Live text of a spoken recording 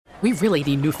We really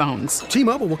need new phones.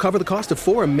 T-Mobile will cover the cost of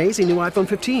 4 amazing new iPhone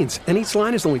 15s, and each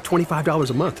line is only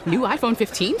 $25 a month. New iPhone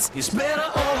 15s? It's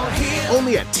better over here.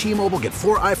 Only at T-Mobile, get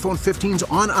 4 iPhone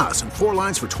 15s on us and 4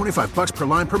 lines for $25 per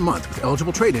line per month with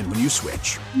eligible trade-in when you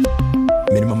switch.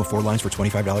 Minimum of 4 lines for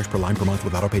 $25 per line per month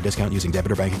with autopay discount using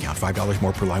debit or bank account. $5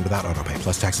 more per line without autopay,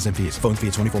 plus taxes and fees. Phone fee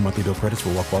at 24 monthly bill credits for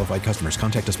well-qualified customers.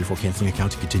 Contact us before canceling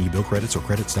account to continue bill credits or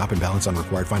credit stop and balance on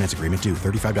required finance agreement due.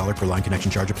 $35 per line connection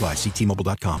charge applies. See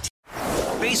T-Mobile.com.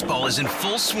 Baseball is in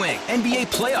full swing. NBA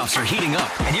playoffs are heating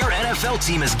up, and your NFL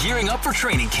team is gearing up for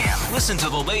training camp. Listen to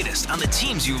the latest on the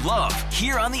teams you love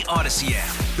here on the Odyssey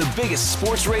app. The biggest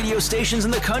sports radio stations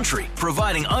in the country,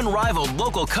 providing unrivaled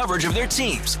local coverage of their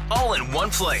teams, all in one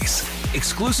place.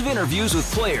 Exclusive interviews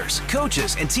with players,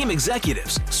 coaches, and team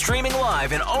executives, streaming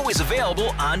live and always available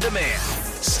on demand.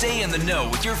 Stay in the know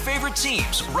with your favorite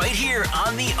teams right here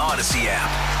on the Odyssey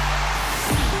app.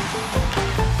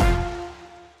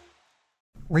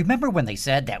 Remember when they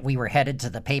said that we were headed to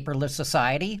the paperless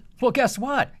society? Well, guess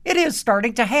what? It is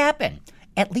starting to happen,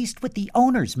 at least with the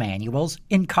owner's manuals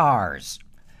in cars.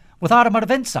 With Automotive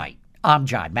Insight, I'm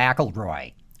John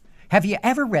McElroy. Have you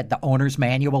ever read the owner's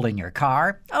manual in your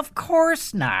car? Of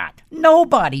course not.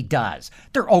 Nobody does.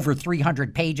 They're over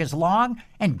 300 pages long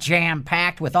and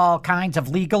jam-packed with all kinds of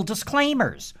legal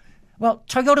disclaimers. Well,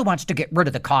 Toyota wants to get rid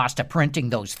of the cost of printing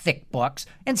those thick books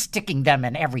and sticking them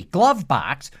in every glove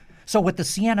box. So with the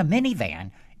Sienna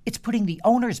minivan, it's putting the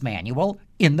owner's manual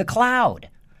in the cloud.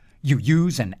 You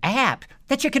use an app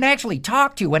that you can actually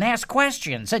talk to and ask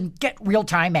questions and get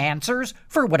real-time answers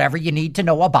for whatever you need to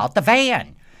know about the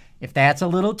van. If that's a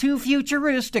little too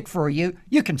futuristic for you,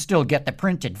 you can still get the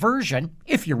printed version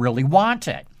if you really want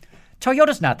it.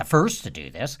 Toyota's not the first to do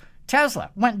this.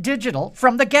 Tesla went digital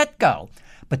from the get-go.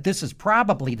 But this is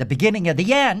probably the beginning of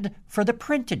the end for the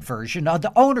printed version of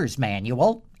the owner's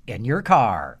manual in your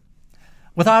car.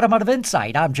 With Automotive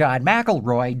Insight, I'm John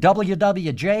McElroy,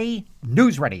 WWJ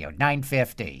News Radio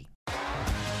 950.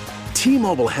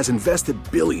 T-Mobile has invested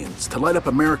billions to light up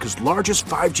America's largest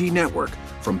 5G network,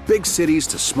 from big cities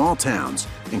to small towns,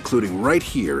 including right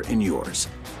here in yours.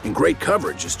 And great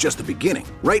coverage is just the beginning.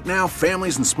 Right now,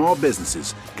 families and small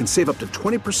businesses can save up to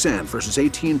 20% versus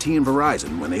AT&T and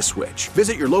Verizon when they switch.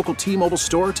 Visit your local T-Mobile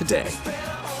store today.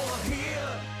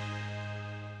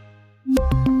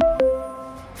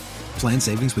 Plan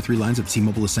savings with 3 lines of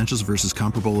T-Mobile Essentials versus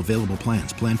comparable available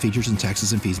plans. Plan features and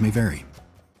taxes and fees may vary.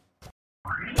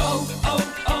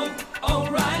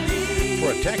 O'Reilly.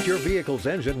 Protect your vehicle's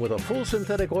engine with a full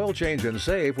synthetic oil change and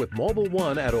save with Mobil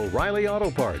 1 at O'Reilly Auto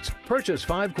Parts. Purchase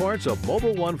 5 quarts of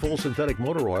Mobil 1 full synthetic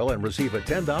motor oil and receive a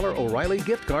 $10 O'Reilly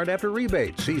gift card after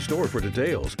rebate. See store for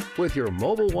details. With your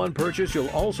Mobil 1 purchase, you'll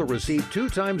also receive 2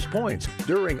 times points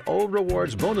during O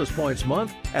Rewards Bonus Points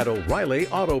Month at O'Reilly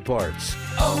Auto Parts.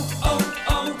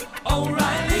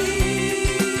 O'Reilly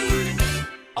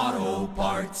Auto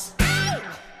Parts.